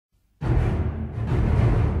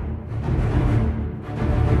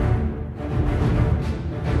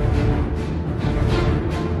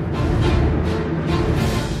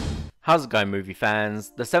How's it going, movie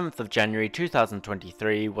fans? The 7th of January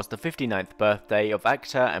 2023 was the 59th birthday of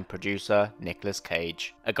actor and producer Nicolas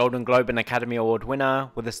Cage. A Golden Globe and Academy Award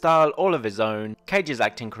winner with a style all of his own, Cage's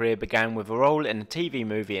acting career began with a role in a TV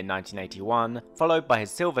movie in 1981, followed by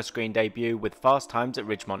his silver screen debut with Fast Times at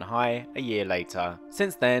Ridgemont High a year later.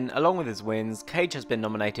 Since then, along with his wins, Cage has been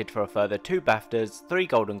nominated for a further 2 BAFTAs, 3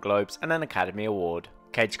 Golden Globes and an Academy Award.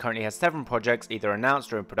 Cage currently has 7 projects either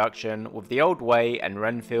announced or in production, with The Old Way and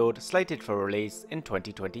Renfield slated for release in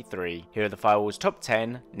 2023. Here are the Firewall's top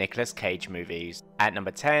 10 Nicolas Cage movies. At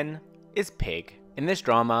number 10 is Pig. In this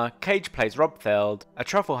drama, Cage plays Rob Feld, a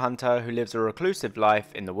truffle hunter who lives a reclusive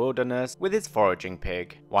life in the wilderness with his foraging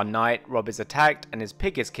pig. One night, Rob is attacked and his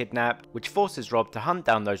pig is kidnapped, which forces Rob to hunt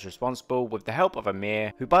down those responsible with the help of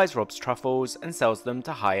Amir, who buys Rob's truffles and sells them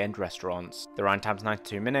to high-end restaurants. The runtime's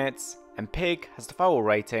 92 minutes, and Pig has the Firewall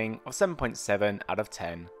rating of 7.7 out of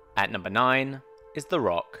 10. At number 9 is The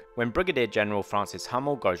Rock. When Brigadier General Francis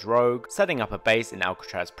Hummel goes rogue, setting up a base in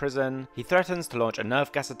Alcatraz prison, he threatens to launch a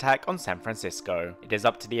nerve gas attack on San Francisco. It is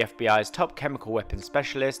up to the FBI's top chemical weapons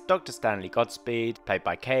specialist, Dr. Stanley Godspeed, played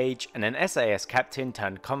by Cage, and an SAS captain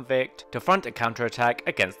turned convict, to front a counterattack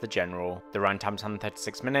against the general. The runtime's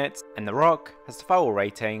 136 minutes, and The Rock has the Firewall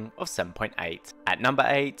rating of 7.8. At number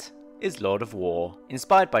 8 is Lord of War.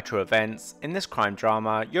 Inspired by true events, in this crime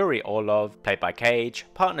drama, Yuri Orlov, played by Cage,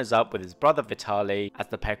 partners up with his brother Vitaly as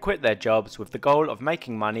the pair quit their jobs with the goal of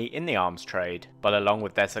making money in the arms trade. But along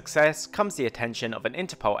with their success comes the attention of an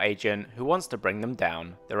Interpol agent who wants to bring them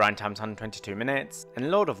down. The runtime's 122 minutes, and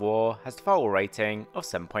Lord of War has the Firewall rating of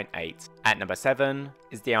 7.8. At number 7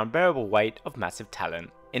 is The Unbearable Weight of Massive Talent.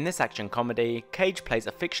 In this action comedy, Cage plays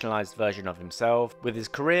a fictionalized version of himself. With his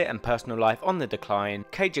career and personal life on the decline,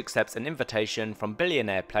 Cage accepts an invitation from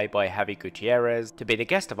billionaire playboy Javi Gutierrez to be the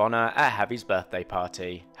guest of honor at Javi's birthday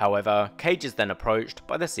party. However, Cage is then approached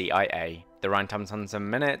by the CIA. The runtime's 107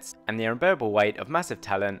 minutes, and The Unbearable Weight of Massive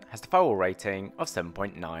Talent has the Firewall rating of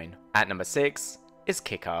 7.9. At number 6 is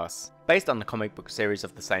Kick-Ass. Based on the comic book series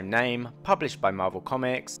of the same name, published by Marvel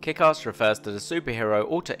Comics, Kick-Ass refers to the superhero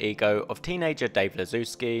alter ego of teenager Dave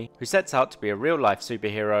Lazowski, who sets out to be a real-life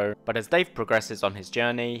superhero, but as Dave progresses on his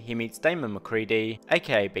journey, he meets Damon McCready,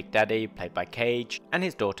 aka Big Daddy, played by Cage, and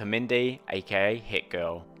his daughter Mindy, aka Hit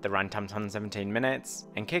Girl. The runtime's 117 minutes,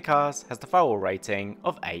 and Kick-Ass has the Firewall rating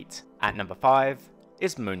of 8. At number 5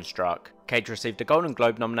 is Moonstruck. Cage received a Golden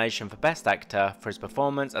Globe nomination for Best Actor for his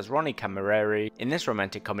performance as Ronnie Camilleri in this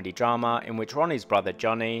romantic comedy drama in which Ronnie's brother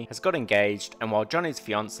Johnny has got engaged, and while Johnny's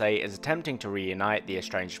fiancée is attempting to reunite the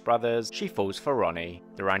estranged brothers, she falls for Ronnie.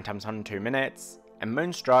 The runtime's 102 minutes, and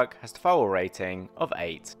Moonstruck has the Firewall rating of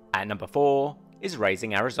 8. At number 4 is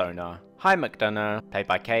Raising Arizona. Hy McDonough, played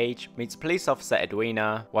by Cage, meets police officer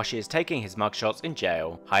Edwina while she is taking his mugshots in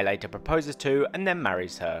jail. Hy later proposes to and then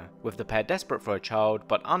marries her. With the pair desperate for a child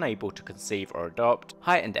but unable to conceive or adopt,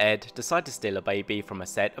 Hy and Ed decide to steal a baby from a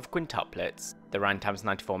set of quintuplets. The runtime's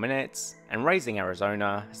 94 minutes, and Raising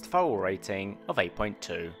Arizona has the Firewall rating of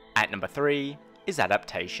 8.2. At number 3 is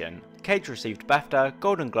Adaptation. Cage received BAFTA,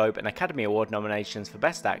 Golden Globe and Academy Award nominations for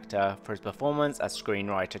Best Actor for his performance as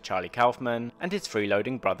screenwriter Charlie Kaufman and his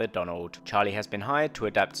freeloading brother Donald. Charlie has been hired to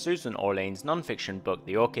adapt Susan Orlean's non-fiction book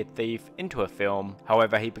The Orchid Thief into a film,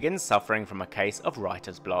 however he begins suffering from a case of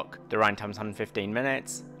writer's block. The runtime's 115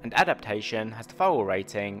 minutes, and Adaptation has the Firewall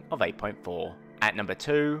rating of 8.4. At number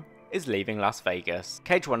 2 is Leaving Las Vegas.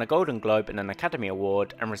 Cage won a Golden Globe and an Academy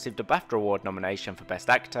Award and received a BAFTA Award nomination for Best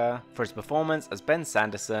Actor for his performance as Ben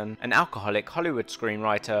Sanderson, an alcoholic Hollywood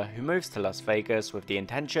screenwriter who moves to Las Vegas with the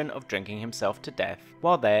intention of drinking himself to death.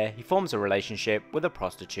 While there, he forms a relationship with a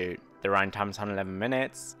prostitute. The runtime's 111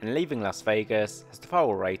 minutes, and Leaving Las Vegas has the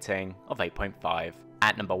Firewall rating of 8.5.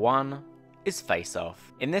 At number 1 is Face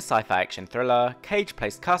Off. In this sci-fi action thriller, Cage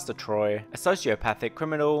plays Castor Troy, a sociopathic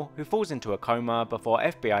criminal who falls into a coma before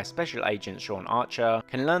FBI Special Agent Sean Archer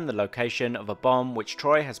can learn the location of a bomb which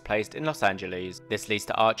Troy has placed in Los Angeles. This leads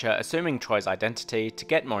to Archer assuming Troy's identity to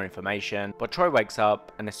get more information, but Troy wakes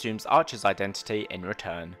up and assumes Archer's identity in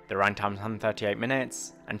return. The runtime's 138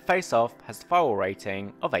 minutes, and Face Off has the Firewall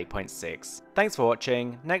rating of 8.6. Thanks for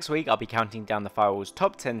watching. Next week I'll be counting down the Firewall's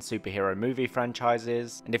top 10 superhero movie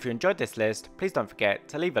franchises, and if you enjoyed this list, please don't forget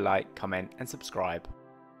to leave a like, comment and subscribe.